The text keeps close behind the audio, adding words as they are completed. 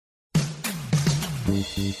Happy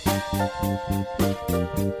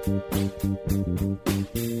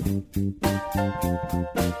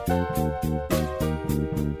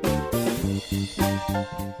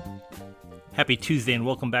Tuesday and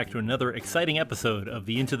welcome back to another exciting episode of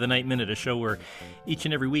the Into the Night Minute, a show where each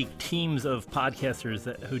and every week teams of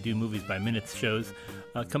podcasters who do movies by minutes shows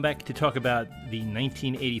come back to talk about the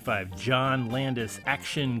 1985 John Landis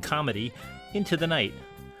action comedy Into the Night.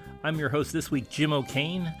 I'm your host this week, Jim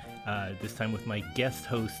O'Kane, this time with my guest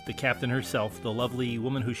host, the captain herself, the lovely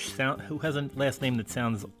woman who has a last name that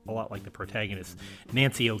sounds a lot like the protagonist,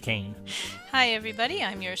 Nancy O'Kane. Hi everybody,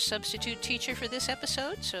 I'm your substitute teacher for this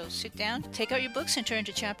episode, so sit down, take out your books and turn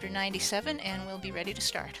to chapter 97 and we'll be ready to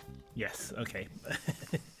start. Yes, okay.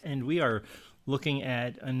 And we are looking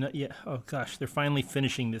at, they're finally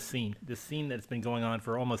finishing this scene that's been going on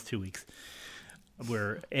for almost 2 weeks,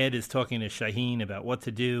 where Ed is talking to Shaheen about what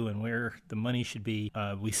to do and where the money should be.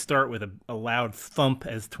 We start with a loud thump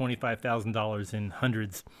as $25,000 in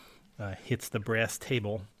hundreds hits the brass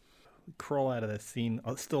table. We crawl out of that scene,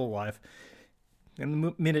 still alive. And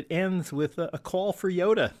the minute ends with a call for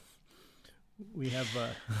Yoda. We have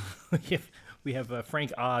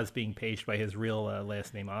Frank Oz being paged by his real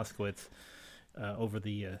last name, Oskowitz, over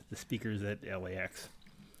the speakers at LAX.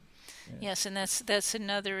 Yes, and that's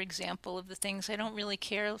another example of the things I don't really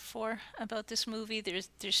care for about this movie.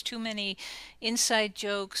 There's too many inside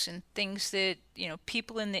jokes and things that,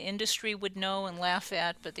 people in the industry would know and laugh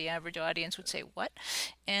at, but the average audience would say, "What?"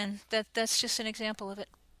 And that's just an example of it.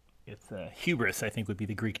 It's hubris, I think, would be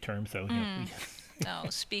the Greek term. So. Oh,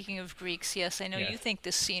 speaking of Greeks, yes, I know you think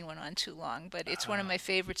this scene went on too long, but it's one of my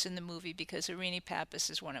favorites in the movie because Irini Pappas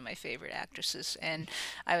is one of my favorite actresses, and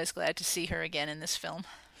I was glad to see her again in this film.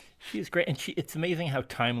 She is great, and it's amazing how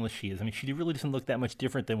timeless she is. I mean, she really doesn't look that much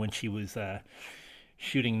different than when she was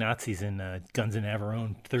shooting Nazis in Guns of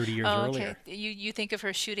Navarone 30 years earlier. Okay. You think of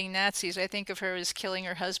her shooting Nazis. I think of her as killing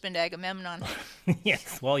her husband Agamemnon.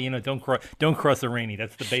 Yes, well, don't cross Irini.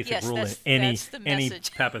 That's the basic rule in any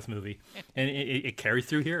Pappas movie, and it carries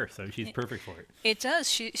through here. So she's perfect for it. It does.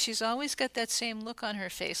 She's always got that same look on her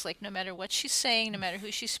face. Like no matter what she's saying, no matter who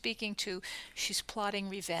she's speaking to, she's plotting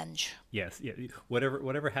revenge. Yes, yeah.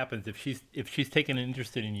 Whatever happens, if she's taken an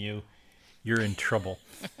interest in you, you're in trouble.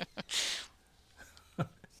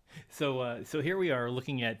 So here we are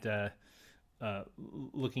looking at the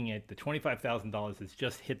 $25,000 that's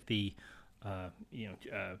just hit the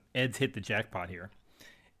Ed's hit the jackpot here,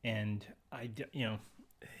 and it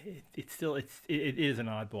is an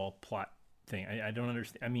oddball plot thing. I don't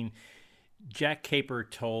understand. I mean, Jack Caper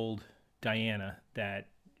told Diana that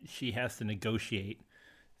she has to negotiate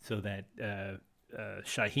so that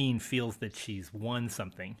Shaheen feels that she's won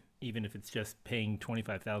something, even if it's just paying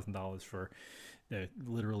 $25,000 for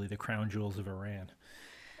literally the crown jewels of Iran.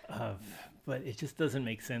 But it just doesn't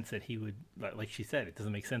make sense that he would, like she said, it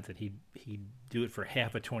doesn't make sense that he'd do it for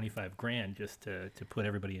half of $25,000 just to put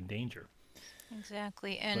everybody in danger.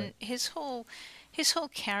 Exactly, and his whole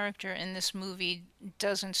character in this movie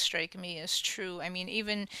doesn't strike me as true. I mean,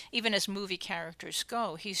 even as movie characters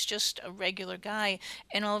go, he's just a regular guy,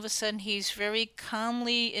 and all of a sudden he's very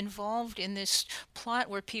calmly involved in this plot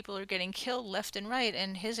where people are getting killed left and right,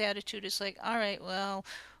 and his attitude is like, all right, well,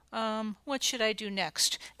 what should I do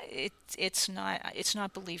next? It's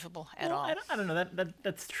not believable at all. I don't know.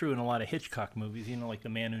 That's true in a lot of Hitchcock movies. Like The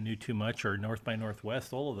Man Who Knew Too Much or North by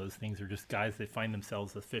Northwest. All of those things are just guys that find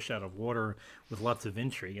themselves a fish out of water with lots of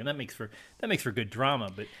intrigue, and that makes for good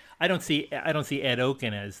drama. But I don't see Ed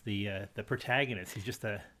Oken as the protagonist.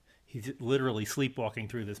 He's literally sleepwalking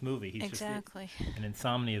through this movie. He's exactly just an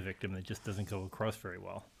insomnia victim that just doesn't go across very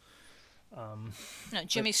well. No,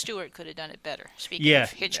 Jimmy Stewart could have done it better. Speaking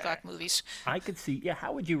of Hitchcock movies, I could see. Yeah,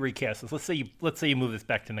 how would you recast this? Let's say you move this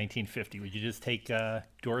back to 1950. Would you just take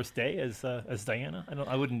Doris Day as Diana?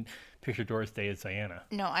 I wouldn't picture Doris Day as Diana.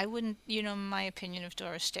 No, I wouldn't. My opinion of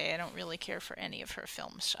Doris Day, I don't really care for any of her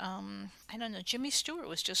films. I don't know. Jimmy Stewart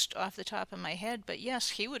was just off the top of my head, but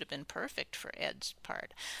yes, he would have been perfect for Ed's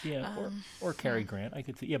part. Yeah, or Cary Grant. I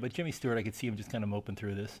could see. Yeah, but Jimmy Stewart, I could see him just kind of moping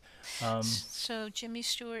through this. So Jimmy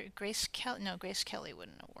Stewart, Grace Kelly. No, Grace Kelly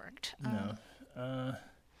wouldn't have worked. No.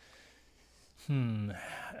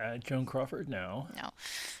 Joan Crawford? No.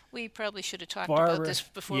 We probably should have talked about this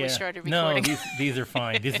before we started recording. No, these are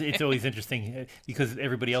fine. It's always interesting because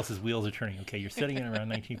everybody else's wheels are turning. Okay, you're setting it around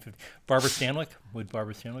 1950. Barbara Stanwyck? Would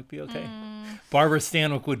Barbara Stanwyck be okay? Barbara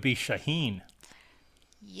Stanwyck would be Shaheen.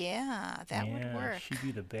 Yeah, that would work. She'd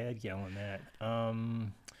be the bad gal in that.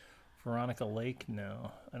 Veronica Lake?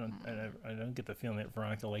 No, I don't get the feeling that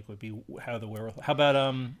Veronica Lake would be How the Werewolf. How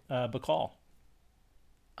about Bacall?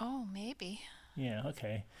 Oh, maybe. Yeah,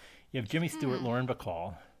 okay. You have Jimmy Stewart, Lauren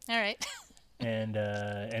Bacall, All right. and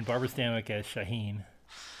Barbara Stanwyck as Shaheen,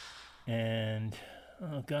 and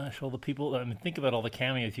oh gosh, all the people. I mean, think about all the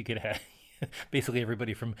cameos you could have. Basically,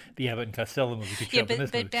 everybody from the Abbott and Costello movie could show Yeah, up in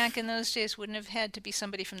this movie. but back in those days, wouldn't have had to be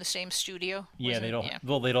somebody from the same studio. Yeah, Wasn't- they don't. Yeah.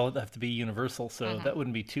 Well, they'd all have to be Universal, so that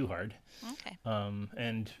wouldn't be too hard. Okay.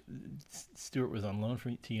 And Stewart was on loan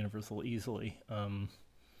to Universal easily.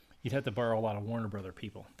 You'd have to borrow a lot of Warner Brother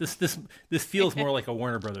people. This feels more like a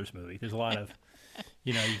Warner Brothers movie. There's a lot of,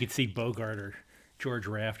 you could see Bogart or George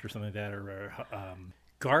Raft or something like that, or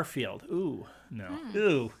Garfield. Ooh, no.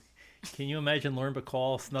 Ooh. Can you imagine Lauren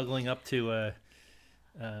Bacall snuggling up to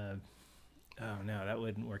oh no, that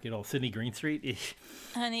wouldn't work at all. Sidney Greenstreet.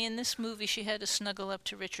 Honey, in this movie, she had to snuggle up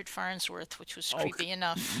to Richard Farnsworth, which was creepy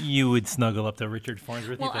enough. You would snuggle up to Richard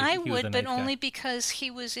Farnsworth. Well, You think I he was would, a but nice guy. only because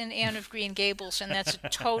he was in Anne of Green Gables, and that's a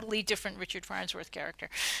totally different Richard Farnsworth character.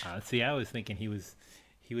 See, I was thinking he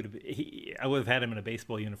I would have had him in a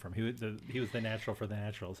baseball uniform. He was the natural for the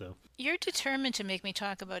natural. So You're determined to make me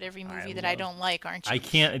talk about every movie that I love- don't like, aren't you? I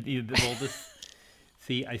can't. Well,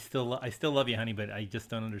 see, I still love you, honey, but I just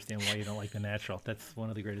don't understand why you don't like The Natural. That's one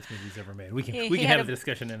of the greatest movies ever made. We can He we can had have a a-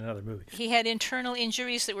 discussion in another movie. He had internal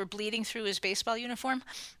injuries that were bleeding through his baseball uniform.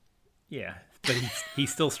 Yeah, but he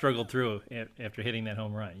still struggled through after hitting that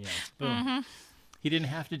home run. Yeah, boom. He didn't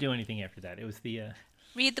have to do anything after that. It was the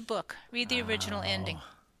Read the book. Read the original ending.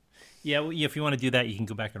 yeah. Well, if you want to do that, you can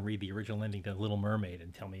go back and read the original ending to Little Mermaid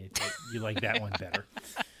and tell me that you like that one better.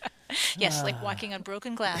 Yes, like walking on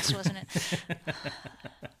broken glass, wasn't it?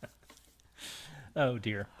 Oh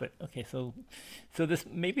dear. But okay, so this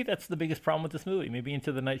maybe that's the biggest problem with this movie. Maybe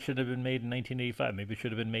Into the Night should have been made in 1985. Maybe it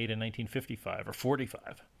should have been made in 1955 or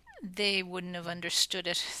 45. They wouldn't have understood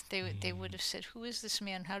it. They would have said, "Who is this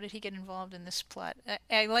man? How did he get involved in this plot?"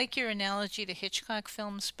 I like your analogy to Hitchcock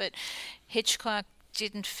films, but Hitchcock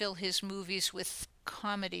didn't fill his movies with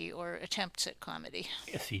comedy or attempts at comedy.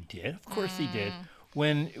 Yes, he did. Of course he did.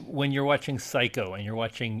 When you're watching Psycho and you're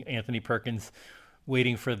watching Anthony Perkins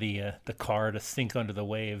waiting for the car to sink under the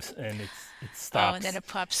waves and it stops Oh, and then it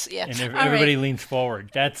pops. Yeah. and All everybody right. leans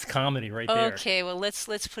forward. That's comedy right there. Okay, well let's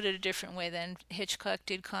put it a different way then. Hitchcock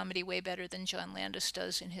did comedy way better than John Landis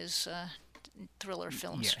does in his thriller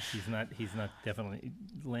films. Yeah, he's not definitely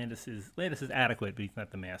Landis is adequate, but he's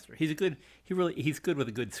not the master. He's good with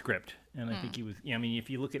a good script. And I think he was I mean, if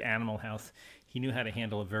you look at Animal House, he knew how to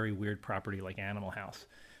handle a very weird property like Animal House.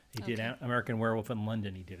 He did American Werewolf in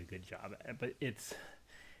London. He did a good job. But it's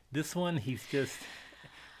this one. He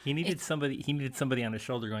needed somebody on his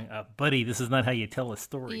shoulder going, "Buddy, this is not how you tell a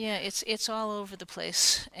story." Yeah, it's all over the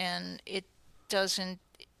place, and it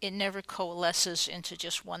never coalesces into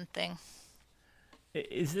just one thing.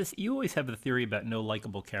 Is this? You always have the theory about no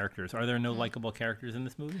likable characters. Are there no likable characters in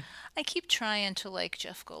this movie? I keep trying to like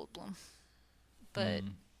Jeff Goldblum, but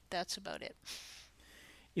that's about it.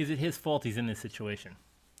 Is it his fault he's in this situation?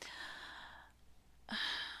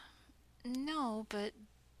 No, but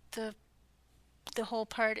the whole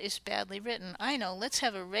part is badly written. I know, let's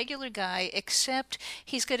have a regular guy, except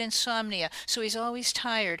he's got insomnia, so he's always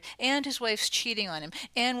tired, and his wife's cheating on him,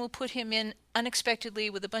 and we'll put him in unexpectedly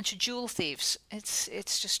with a bunch of jewel thieves. It's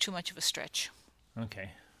just too much of a stretch.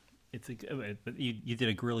 Okay, but you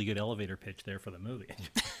did a really good elevator pitch there for the movie.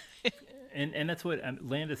 And that's what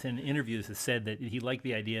Landis in interviews has said, that he liked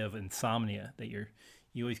the idea of insomnia, that you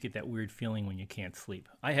always get that weird feeling when you can't sleep.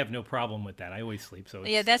 I have no problem with that. I always sleep. So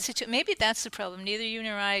Yeah, that's it too. Maybe that's the problem. Neither you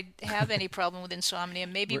nor I have any problem with insomnia.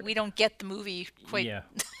 Maybe we don't get the movie quite. Yeah,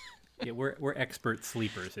 we're expert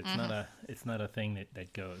sleepers. It's not a thing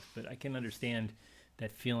that goes. But I can understand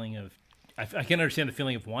that feeling of. I can understand the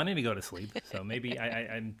feeling of wanting to go to sleep. So maybe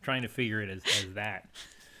I'm trying to figure it as that.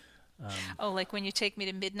 Oh, like when you take me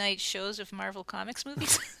to midnight shows of Marvel Comics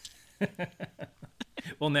movies?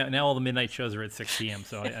 Well, now all the midnight shows are at 6 p.m.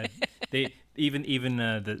 So the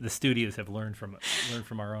studios have learned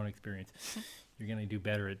from our own experience. You're going to do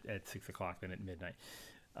better at 6 o'clock than at midnight.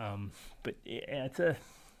 But yeah,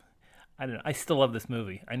 I don't know. I still love this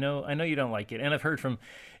movie. I know you don't like it, and I've heard from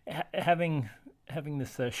having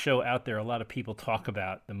this show out there. A lot of people talk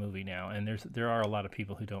about the movie now, and there are a lot of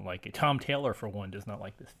people who don't like it. Tom Taylor, for one, does not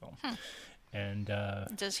like this film. And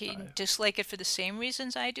Does he dislike it for the same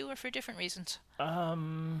reasons I do, or for different reasons?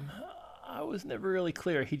 I was never really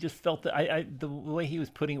clear. He just felt that the way he was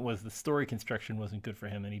putting it was the story construction wasn't good for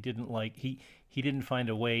him, and he didn't find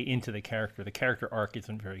a way into the character. The character arc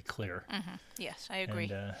isn't very clear. Yes, I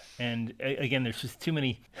agree. And again, there's just too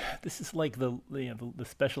many. This is like the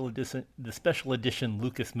special edition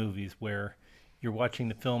Lucas movies where you're watching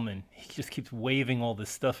the film and he just keeps waving all this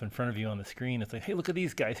stuff in front of you on the screen. It's like, hey, look at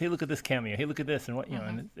these guys. Hey, look at this cameo. Hey, look at this, and what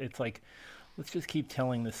and it's like, let's just keep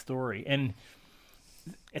telling this story. And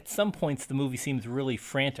at some points, the movie seems really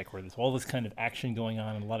frantic, where there's all this kind of action going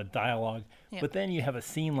on and a lot of dialogue. Yep. But then you have a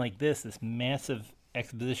scene like this massive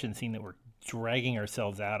exposition scene that we're dragging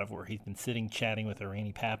ourselves out of, where he's been sitting chatting with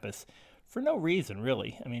Irene Pappas for no reason,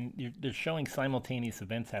 really. I mean, they're showing simultaneous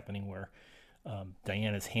events happening where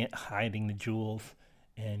Diana's hiding the jewels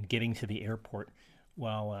and getting to the airport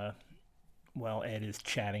while Ed is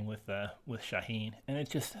chatting with Shaheen. And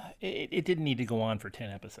it didn't need to go on for 10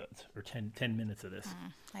 episodes or 10 minutes of this.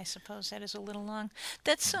 I suppose that is a little long.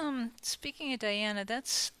 That's speaking of Diana,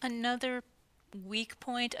 that's another weak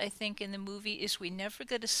point I think in the movie, is we never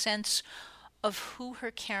get a sense of who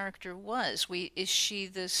her character was. Is she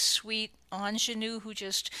the sweet ingenue who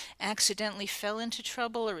just accidentally fell into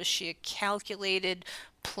trouble, or is she a calculated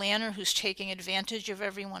planner who's taking advantage of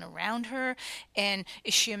everyone around her? And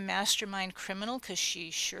is she a mastermind criminal? Because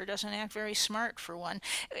she sure doesn't act very smart, for one.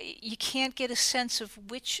 You can't get a sense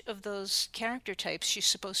of which of those character types she's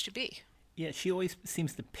supposed to be. Yeah, she always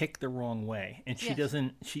seems to pick the wrong way, and she Yes.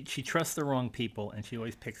 doesn't. She trusts the wrong people, and she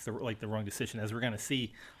always picks the wrong decision. As we're going to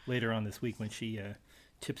see later on this week when she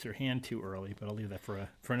tips her hand too early. But I'll leave that for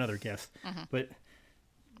another guest. But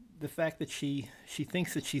the fact that she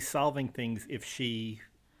thinks that she's solving things if she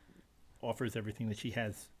offers everything that she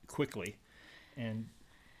has quickly, and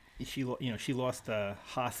she lost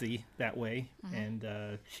Hasi that way,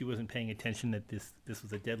 and she wasn't paying attention that this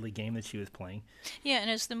was a deadly game that she was playing. Yeah,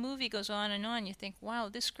 and as the movie goes on, you think, wow,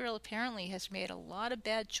 this girl apparently has made a lot of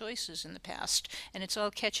bad choices in the past, and it's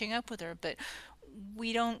all catching up with her, but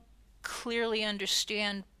we don't clearly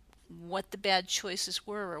understand what the bad choices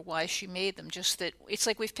were or why she made them. Just that it's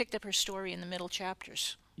like we've picked up her story in the middle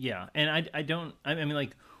chapters. Yeah, and I mean,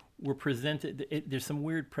 like, we're presented, there's some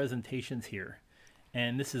weird presentations here.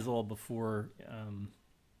 And this is all before,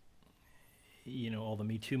 all the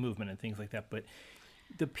Me Too movement and things like that. But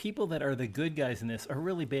the people that are the good guys in this are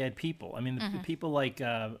really bad people. I mean, the people like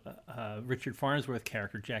Richard Farnsworth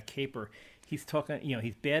character, Jack Caper, he's talking,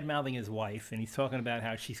 he's bad-mouthing his wife, and he's talking about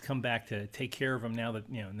how she's come back to take care of him now that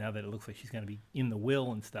it looks like she's going to be in the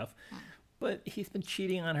will and stuff. But he's been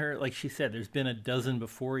cheating on her, like she said. There's been a dozen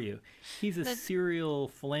before you. He's a serial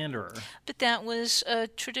philanderer. But that was a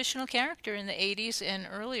traditional character in the 80s and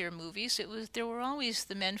earlier movies. There were always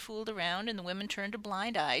the men fooled around and the women turned a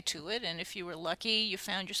blind eye to it. And if you were lucky, you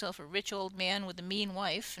found yourself a rich old man with a mean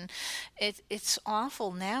wife. And it's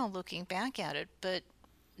awful now looking back at it. But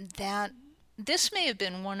this may have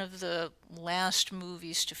been one of the last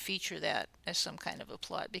movies to feature that as some kind of a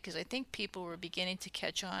plot, because I think people were beginning to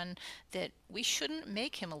catch on that we shouldn't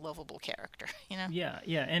make him a lovable character, Yeah,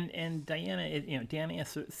 and Diana, Diana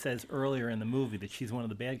says earlier in the movie that she's one of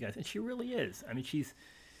the bad guys, and she really is. I mean,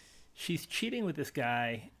 she's cheating with this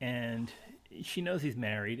guy, and she knows he's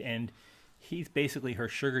married, and he's basically her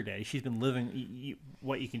sugar daddy. She's been living.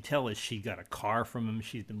 What you can tell is she got a car from him.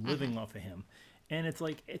 She's been living off of him. And it's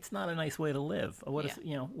like, it's not a nice way to live. What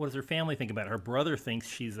does her family think about it? Her brother thinks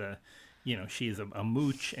she's a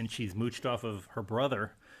mooch, and she's mooched off of her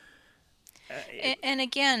brother. And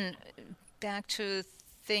again, back to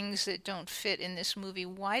things that don't fit in this movie.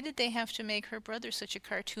 Why did they have to make her brother such a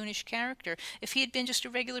cartoonish character? If he had been just a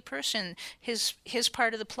regular person, his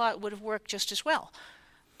part of the plot would have worked just as well.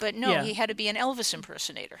 But no, he had to be an Elvis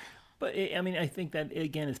impersonator. But I mean, I think that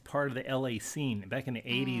again is part of the L.A. scene. Back in the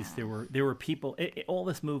 '80s, there were people. All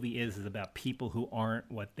this movie is about people who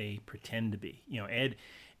aren't what they pretend to be.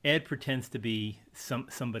 Ed pretends to be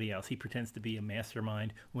somebody else. He pretends to be a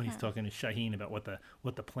mastermind when he's talking to Shaheen about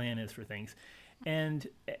what the plan is for things, and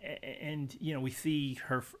we see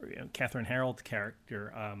her, Catherine Harold's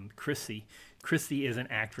character, Chrissy. Chrissy is an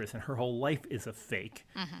actress, and her whole life is a fake,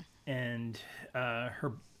 and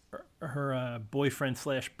her boyfriend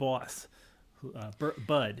 / boss,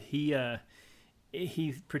 Bud,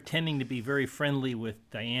 he's pretending to be very friendly with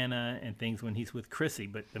Diana and things when he's with Chrissy,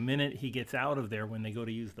 but the minute he gets out of there, when they go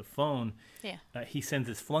to use the phone, he sends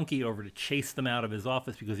his flunky over to chase them out of his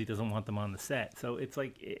office because he doesn't want them on the set. So it's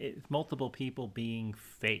like it's multiple people being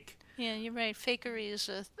fake. Yeah, you're right. Fakery is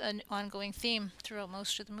an ongoing theme throughout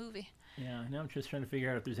most of the movie. Yeah, now I'm just trying to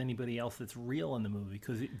figure out if there's anybody else that's real in the movie,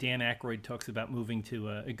 because Dan Aykroyd talks about moving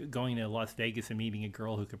to going to Las Vegas and meeting a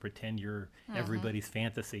girl who could pretend you're everybody's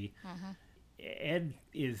fantasy. Ed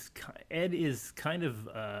is kind of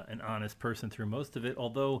an honest person through most of it,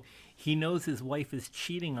 although he knows his wife is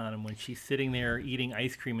cheating on him when she's sitting there eating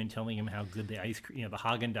ice cream and telling him how good the ice cream, the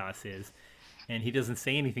Haagen-Dazs is, and he doesn't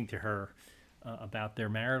say anything to her about their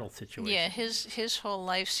marital situation. Yeah, his whole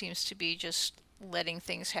life seems to be just letting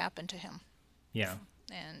things happen to him. Yeah.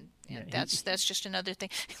 And Yeah, that's just another thing,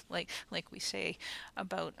 like we say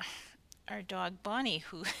about our dog Bonnie,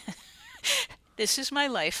 who this is my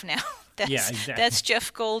life now. Yeah, exactly. That's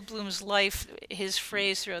Jeff Goldblum's life. His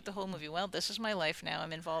phrase throughout the whole movie. Well, this is my life now.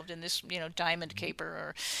 I'm involved in this, diamond caper,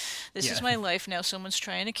 or this Yeah. is my life now. Someone's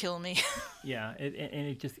trying to kill me. Yeah, and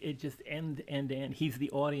it just and he's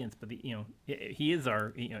the audience, but he is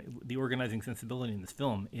our the organizing sensibility in this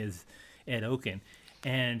film is Ed Oken,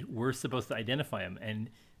 and we're supposed to identify him and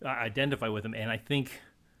identify with him. And I think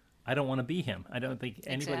I don't want to be him. I don't think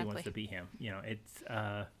anybody wants to be him. It's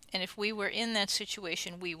And if we were in that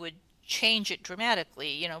situation, we would change it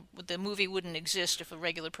dramatically. The movie wouldn't exist if a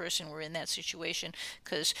regular person were in that situation,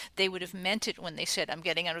 because they would have meant it when they said, "I'm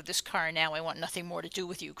getting out of this car now. I want nothing more to do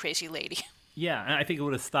with you, crazy lady." Yeah, and I think it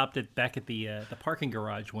would have stopped it back at the parking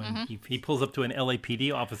garage when he pulls up to an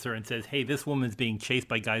LAPD officer and says, "Hey, this woman's being chased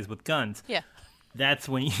by guys with guns." Yeah. That's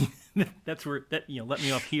when that's where let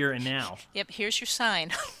me off here and now. Yep. Here's your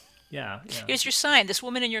sign. Yeah. Here's your sign. This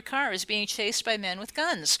woman in your car is being chased by men with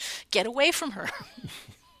guns. Get away from her.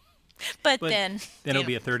 But then it'll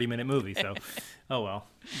be a 30-minute movie. So, oh well,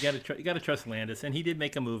 you gotta trust Landis, and he did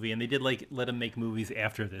make a movie, and they did let him make movies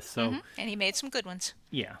after this. So, and he made some good ones.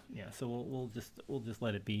 Yeah. So we'll just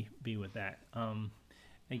let it be with that.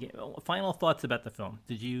 Again, final thoughts about the film.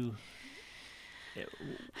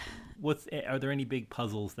 Are there any big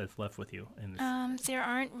puzzles that's left with you in this? There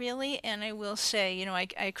aren't really, and I will say,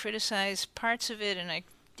 I criticize parts of it, and I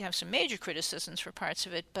have some major criticisms for parts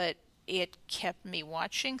of it, but it kept me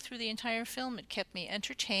watching through the entire film. It kept me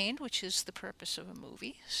entertained, which is the purpose of a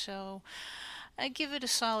movie. So I give it a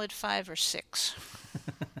solid 5 or 6.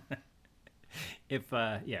 If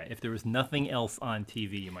there was nothing else on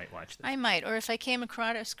TV, you might watch this. I might, or if I came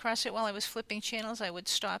across it while I was flipping channels, I would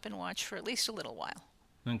stop and watch for at least a little while.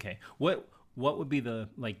 Okay. What would be the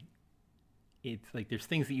it's like there's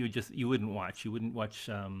things that you wouldn't watch. You wouldn't watch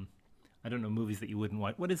I don't know, movies that you wouldn't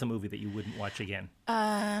watch. What is a movie that you wouldn't watch again?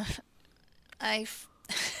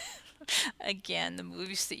 Again, the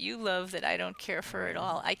movies that you love that I don't care for at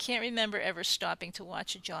all. I can't remember ever stopping to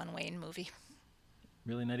watch a John Wayne movie.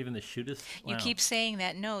 Really, not even The Shootist? Wow. You keep saying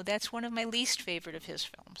that. No, that's one of my least favorite of his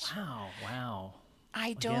films. Wow.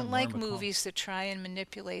 I don't like movies that try and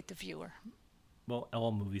manipulate the viewer. Well,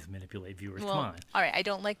 all movies manipulate viewers. Well, Come on. All right, I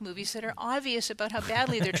don't like movies that are obvious about how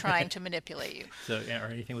badly they're trying to manipulate you. So, or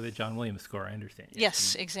anything with a John Williams score, I understand.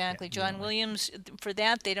 Yes, exactly. John Williams, for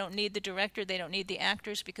that, they don't need the director, they don't need the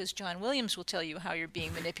actors, because John Williams will tell you how you're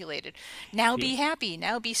being manipulated. Now be happy,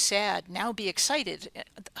 now be sad, now be excited.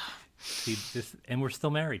 See, and we're still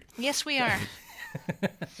married. Yes, we are.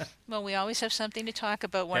 Well, we always have something to talk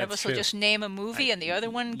about. One of us will just name a movie, and the other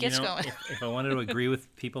one gets going. If I wanted to agree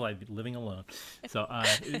with people, I'd be living alone. So,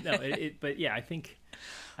 but yeah, I think,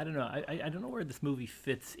 I don't know. I don't know where this movie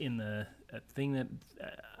fits in the thing that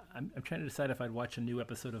I'm trying to decide if I'd watch a new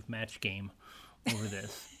episode of Match Game over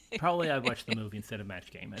this. Probably I'd watch the movie instead of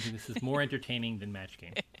Match Game. I think this is more entertaining than Match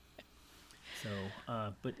Game. So,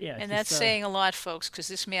 but yeah. And that's saying a lot, folks, because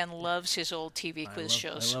this man loves his old TV quiz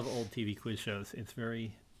shows. I love old TV quiz shows. It's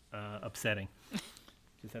very upsetting.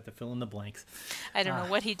 Just have to fill in the blanks. I don't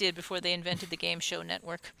know what he did before they invented the Game Show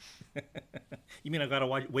Network. You mean I've got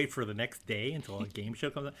to wait for the next day until a game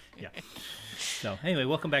show comes out? Yeah. So anyway,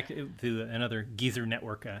 welcome back to another Geezer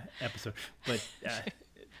Network episode. But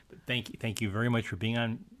thank you very much for being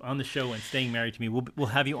on the show and staying married to me. We'll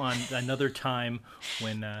have you on another time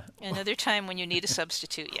when you need a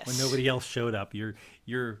substitute. Yes. When nobody else showed up.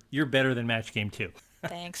 You're better than Match Game too.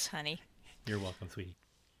 Thanks, honey. You're welcome, sweetie.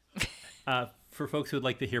 For folks who would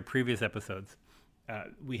like to hear previous episodes,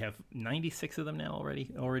 we have 96 of them now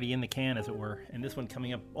already in the can, as it were, and this one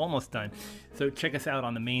coming up almost done. So check us out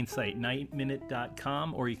on the main site,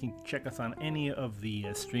 nightminute.com, or you can check us on any of the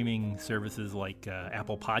streaming services like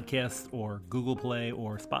Apple Podcasts or Google Play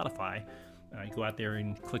or Spotify. You go out there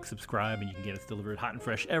and click subscribe, and you can get us delivered hot and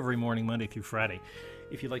fresh every morning, Monday through Friday.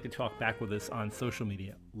 If you'd like to talk back with us on social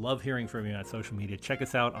media, love hearing from you on social media. Check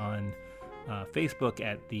us out on Facebook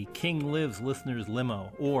at the King Lives Listeners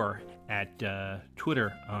Limo, or at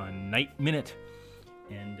Twitter on Night Minute.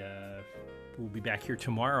 And we'll be back here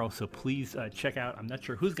tomorrow, so please check out. I'm not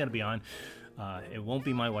sure who's going to be on. It won't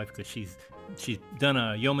be my wife, because she's done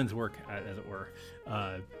a yeoman's work, as it were,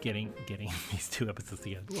 getting these 2 episodes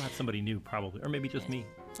together. We'll have somebody new probably, or maybe just me.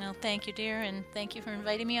 Well, thank you, dear, and thank you for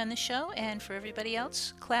inviting me on the show. And for everybody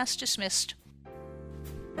else, class dismissed.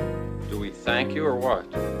 Do we thank you or what?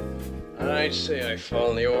 I'd say I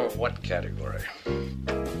fall in the or what category.